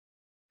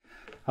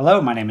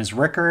Hello, my name is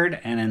Rickard,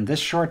 and in this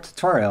short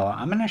tutorial,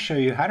 I'm going to show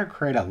you how to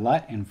create a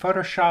LUT in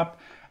Photoshop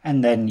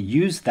and then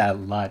use that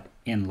LUT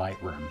in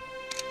Lightroom.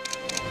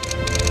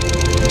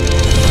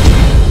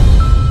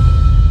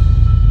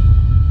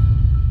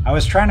 I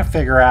was trying to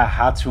figure out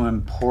how to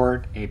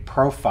import a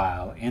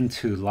profile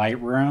into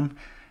Lightroom,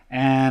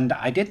 and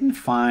I didn't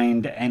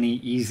find any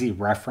easy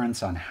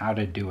reference on how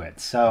to do it.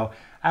 So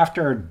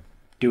after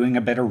doing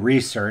a bit of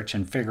research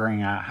and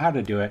figuring out how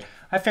to do it,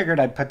 I figured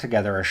I'd put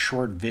together a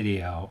short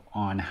video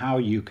on how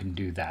you can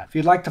do that. If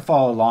you'd like to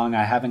follow along,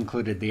 I have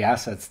included the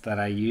assets that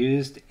I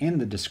used in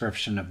the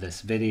description of this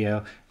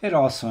video. It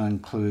also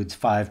includes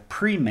 5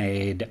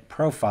 pre-made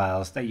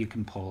profiles that you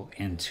can pull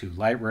into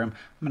Lightroom.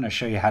 I'm going to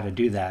show you how to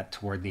do that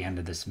toward the end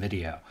of this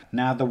video.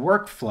 Now, the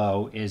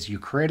workflow is you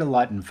create a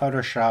LUT in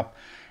Photoshop,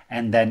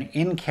 and then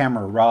in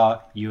Camera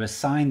Raw, you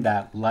assign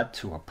that LUT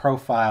to a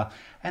profile,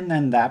 and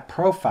then that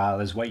profile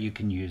is what you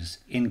can use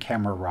in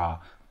Camera Raw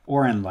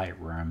or in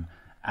Lightroom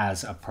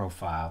as a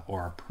profile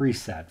or a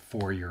preset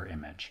for your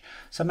image.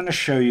 So I'm going to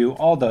show you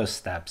all those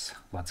steps.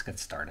 Let's get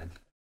started.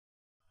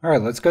 All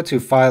right, let's go to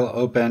File,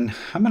 Open.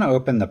 I'm going to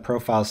open the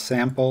profile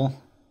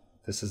sample.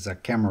 This is a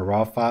Camera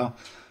Raw file,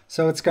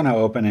 so it's going to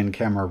open in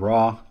Camera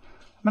Raw.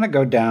 I'm going to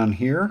go down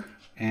here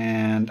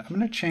and I'm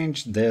going to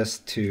change this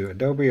to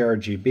Adobe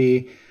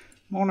RGB.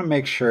 I want to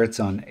make sure it's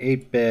on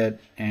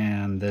 8-bit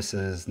and this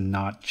is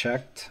not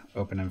checked.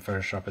 Open in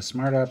Photoshop as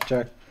Smart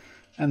Object,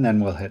 and then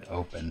we'll hit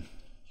Open.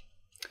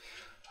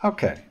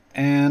 Okay,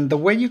 and the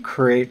way you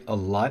create a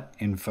LUT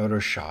in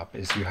Photoshop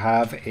is you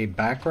have a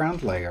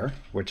background layer,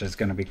 which is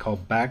going to be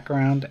called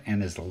background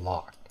and is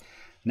locked.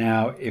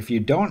 Now, if you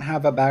don't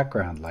have a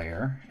background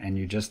layer and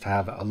you just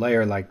have a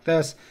layer like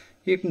this,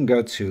 you can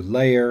go to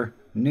Layer,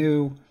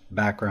 New,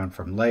 Background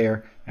from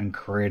Layer, and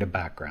create a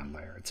background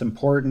layer. It's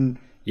important.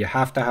 You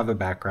have to have a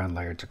background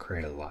layer to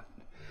create a LUT.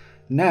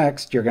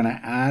 Next, you're going to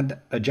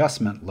add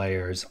adjustment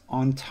layers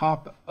on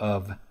top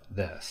of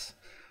this.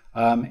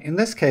 In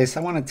this case, I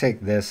want to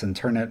take this and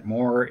turn it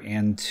more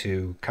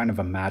into kind of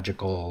a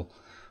magical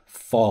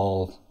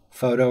fall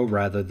photo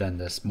rather than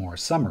this more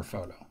summer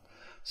photo.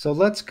 So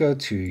let's go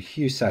to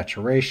Hue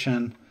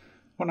Saturation.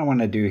 What I want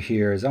to do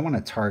here is I want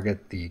to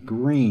target the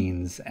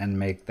greens and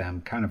make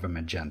them kind of a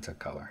magenta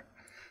color.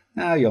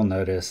 Now you'll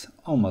notice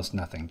almost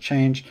nothing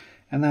changed,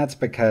 and that's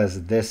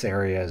because this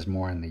area is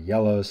more in the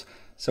yellows.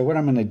 So what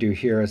I'm going to do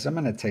here is I'm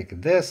going to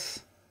take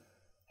this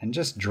and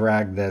just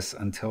drag this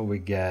until we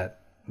get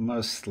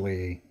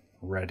mostly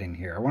red in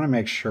here. I want to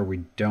make sure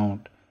we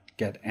don't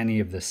get any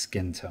of the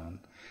skin tone.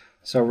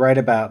 So right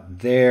about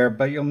there,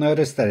 but you'll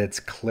notice that it's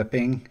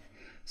clipping.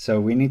 So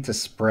we need to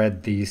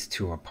spread these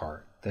two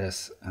apart,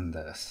 this and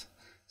this.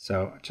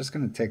 So I'm just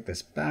going to take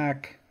this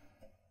back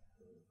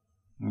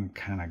and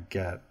kind of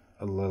get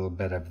a little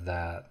bit of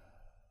that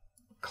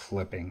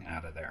clipping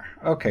out of there.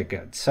 Okay,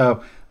 good.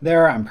 So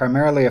there I'm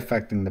primarily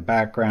affecting the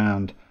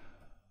background,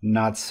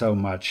 not so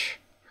much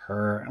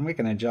her. And we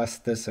can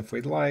adjust this if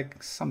we'd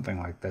like. Something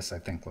like this I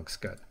think looks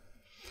good.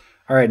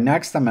 All right,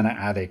 next I'm going to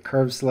add a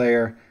curves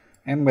layer.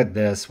 And with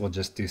this, we'll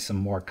just do some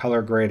more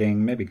color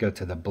grading, maybe go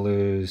to the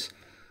blues,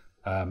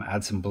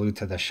 add some blue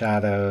to the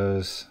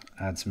shadows,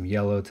 add some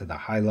yellow to the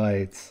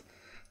highlights.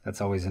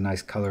 That's always a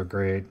nice color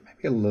grade.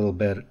 Maybe a little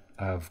bit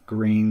of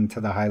green to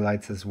the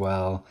highlights as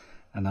well,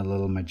 and a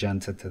little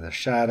magenta to the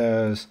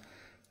shadows,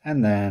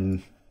 and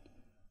then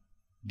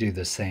do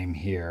the same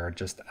here.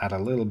 Just add a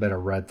little bit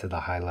of red to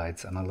the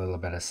highlights and a little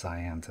bit of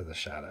cyan to the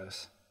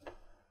shadows.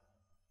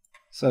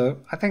 So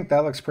I think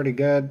that looks pretty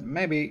good.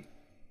 Maybe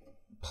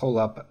pull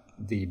up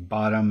the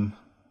bottom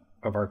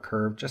of our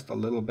curve just a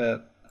little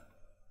bit.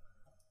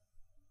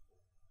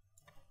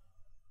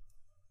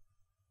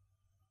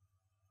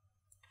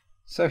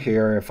 So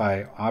here, if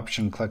I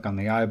option click on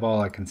the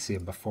eyeball, I can see a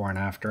before and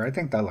after. I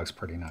think that looks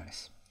pretty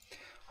nice.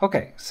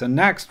 Okay, so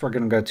next we're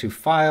going to go to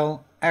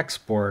File,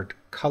 Export,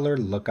 Color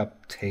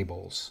Lookup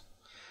Tables.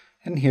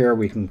 And here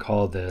we can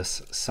call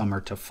this Summer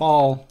to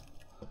Fall.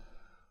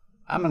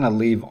 I'm going to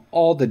leave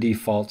all the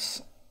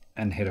defaults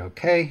and hit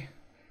OK.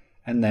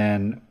 And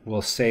then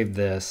we'll save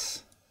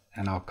this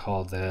and I'll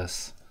call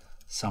this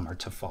Summer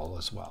to Fall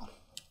as well.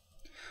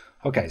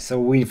 Okay, so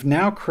we've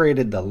now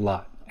created the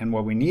LUT. And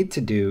what we need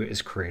to do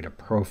is create a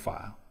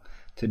profile.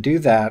 To do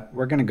that,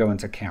 we're going to go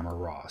into Camera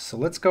Raw. So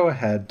let's go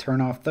ahead,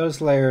 turn off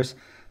those layers,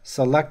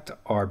 select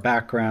our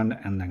background,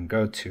 and then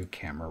go to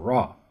Camera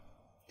Raw.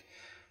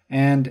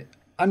 And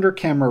under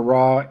Camera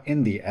Raw,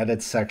 in the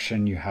Edit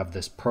section, you have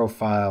this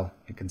profile.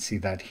 You can see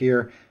that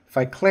here. If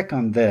I click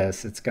on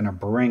this, it's going to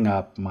bring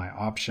up my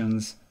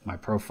options, my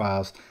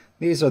profiles.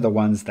 These are the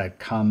ones that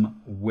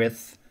come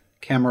with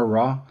Camera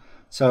Raw.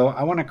 So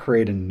I want to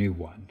create a new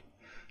one.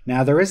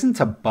 Now, there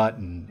isn't a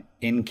button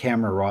in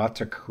Camera Raw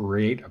to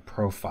create a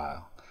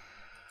profile.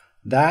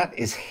 That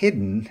is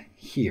hidden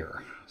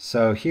here.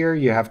 So here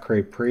you have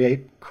create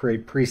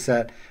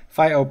preset. If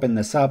I open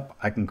this up,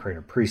 I can create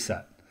a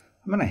preset.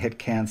 I'm going to hit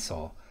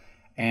cancel.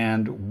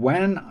 And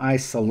when I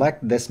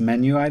select this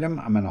menu item,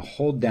 I'm going to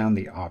hold down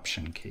the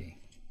option key.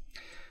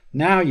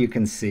 Now you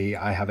can see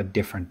I have a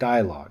different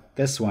dialog.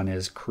 This one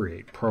is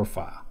Create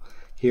Profile.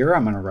 Here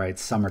I'm going to write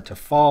Summer to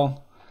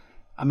Fall.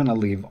 I'm going to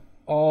leave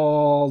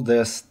all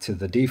this to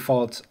the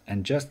default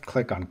and just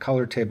click on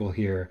Color Table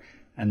here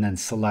and then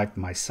select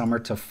my Summer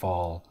to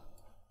Fall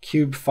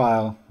cube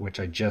file, which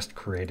I just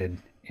created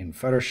in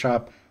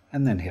Photoshop,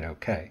 and then hit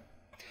OK.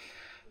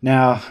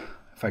 Now,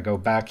 if I go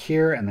back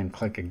here and then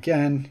click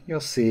again, you'll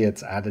see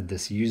it's added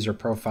this user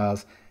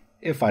profiles.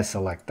 If I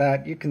select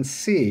that, you can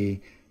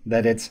see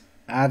that it's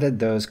added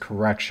those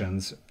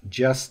corrections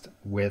just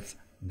with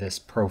this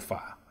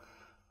profile.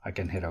 I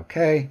can hit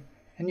OK,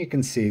 and you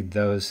can see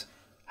those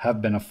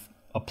have been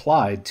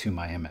applied to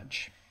my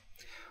image.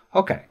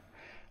 Okay,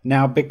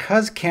 now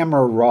because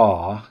Camera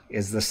Raw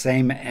is the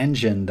same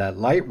engine that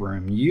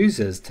Lightroom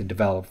uses to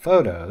develop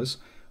photos,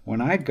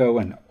 when I go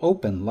and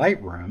open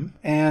Lightroom,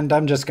 and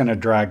I'm just going to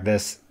drag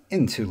this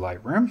into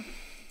Lightroom,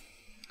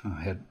 I'll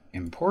hit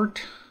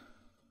Import.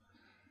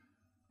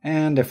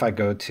 And if I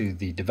go to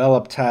the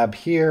Develop tab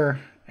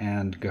here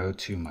and go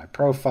to my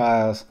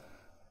profiles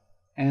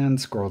and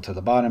scroll to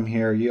the bottom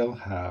here, you'll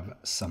have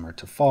Summer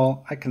to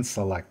Fall. I can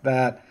select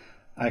that.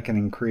 I can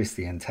increase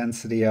the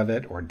intensity of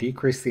it or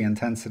decrease the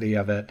intensity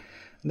of it.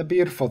 And the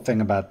beautiful thing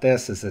about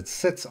this is it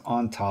sits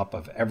on top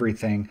of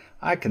everything.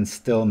 I can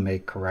still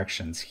make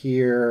corrections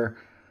here.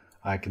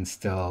 I can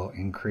still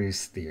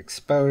increase the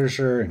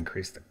exposure,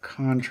 increase the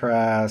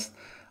contrast.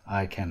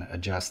 I can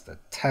adjust the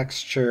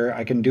texture.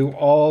 I can do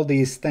all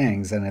these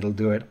things and it'll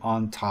do it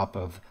on top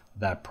of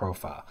that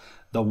profile.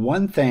 The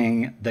one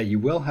thing that you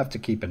will have to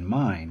keep in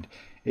mind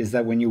is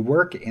that when you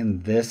work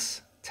in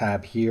this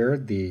tab here,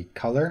 the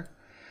color,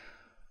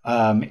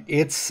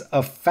 it's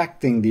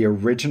affecting the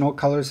original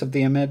colors of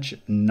the image,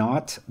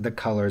 not the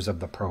colors of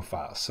the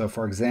profile. So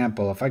for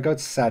example, if I go to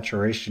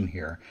saturation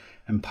here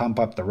and pump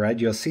up the red,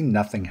 you'll see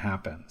nothing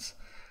happens.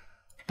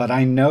 But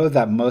I know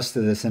that most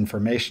of this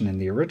information in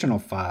the original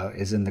file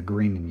is in the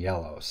green and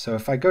yellow. So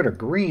if I go to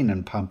green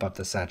and pump up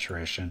the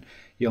saturation,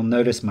 you'll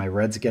notice my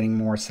red's getting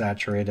more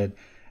saturated,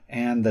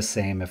 and the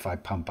same if I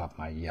pump up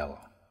my yellow.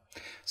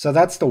 So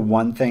that's the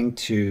one thing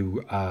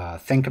to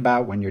think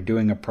about when you're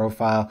doing a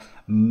profile.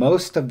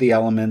 Most of the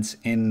elements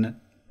in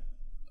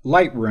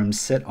Lightroom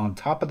sit on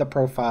top of the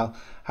profile.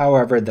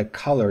 However, the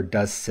color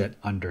does sit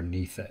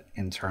underneath it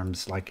in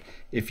terms like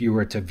if you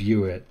were to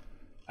view it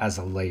as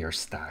a layer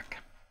stack.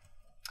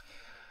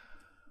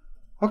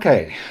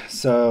 Okay,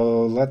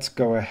 so let's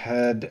go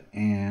ahead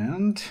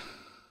and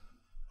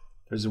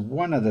there's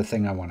one other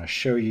thing I want to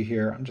show you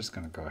here. I'm just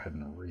going to go ahead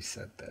and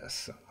reset this.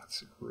 So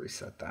let's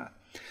reset that.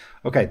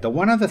 Okay, the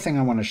one other thing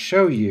I want to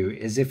show you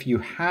is if you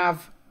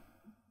have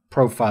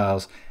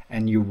profiles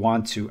and you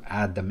want to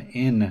add them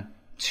in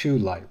to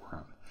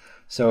Lightroom.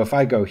 So if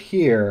I go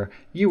here,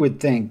 you would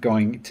think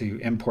going to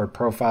import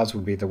profiles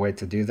would be the way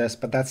to do this,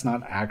 but that's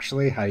not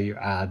actually how you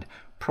add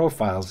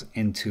profiles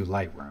into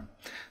Lightroom.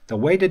 The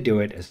way to do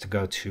it is to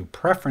go to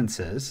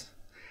Preferences,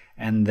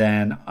 and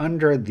then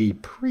under the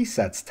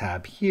Presets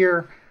tab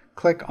here,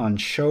 click on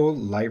Show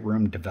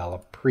Lightroom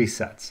Develop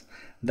Presets.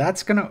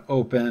 That's going to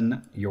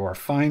open your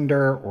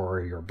Finder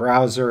or your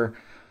browser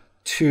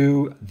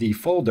to the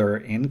folder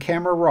in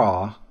Camera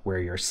Raw where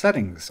your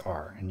settings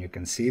are. And you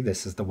can see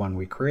this is the one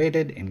we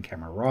created in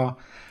Camera Raw.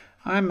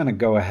 I'm going to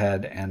go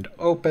ahead and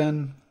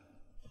open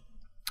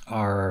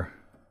our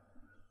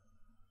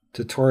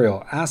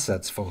Tutorial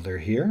Assets folder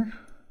here.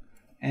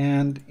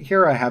 And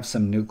here I have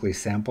some Nucly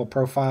sample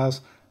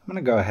profiles. I'm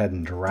going to go ahead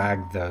and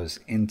drag those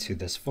into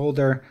this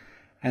folder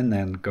and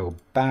then go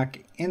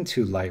back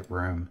into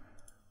Lightroom,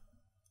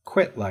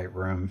 quit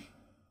Lightroom,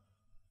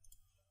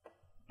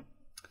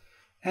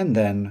 and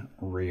then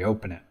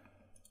reopen it.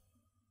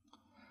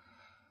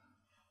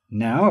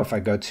 Now if I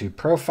go to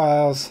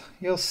Profiles,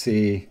 you'll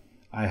see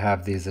I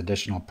have these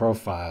additional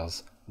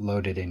profiles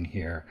loaded in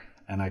here,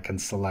 and I can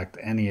select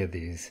any of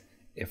these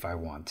if I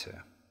want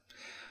to.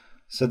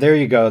 So there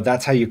you go.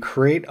 That's how you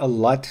create a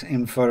LUT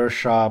in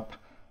Photoshop,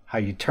 how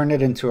you turn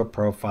it into a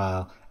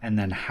profile, and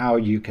then how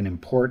you can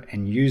import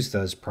and use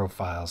those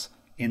profiles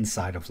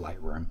inside of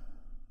Lightroom.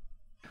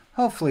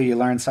 Hopefully you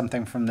learned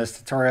something from this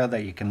tutorial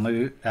that you can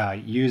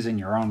use in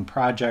your own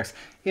projects.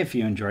 If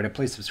you enjoyed it,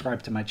 please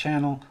subscribe to my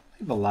channel,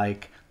 leave a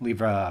like,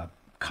 leave a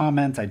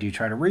comment. I do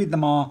try to read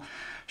them all.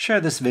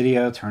 Share this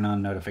video, turn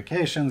on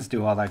notifications,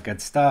 do all that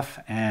good stuff.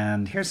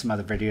 And here's some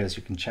other videos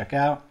you can check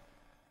out.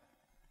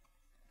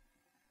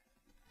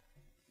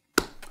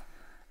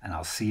 And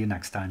I'll see you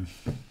next time.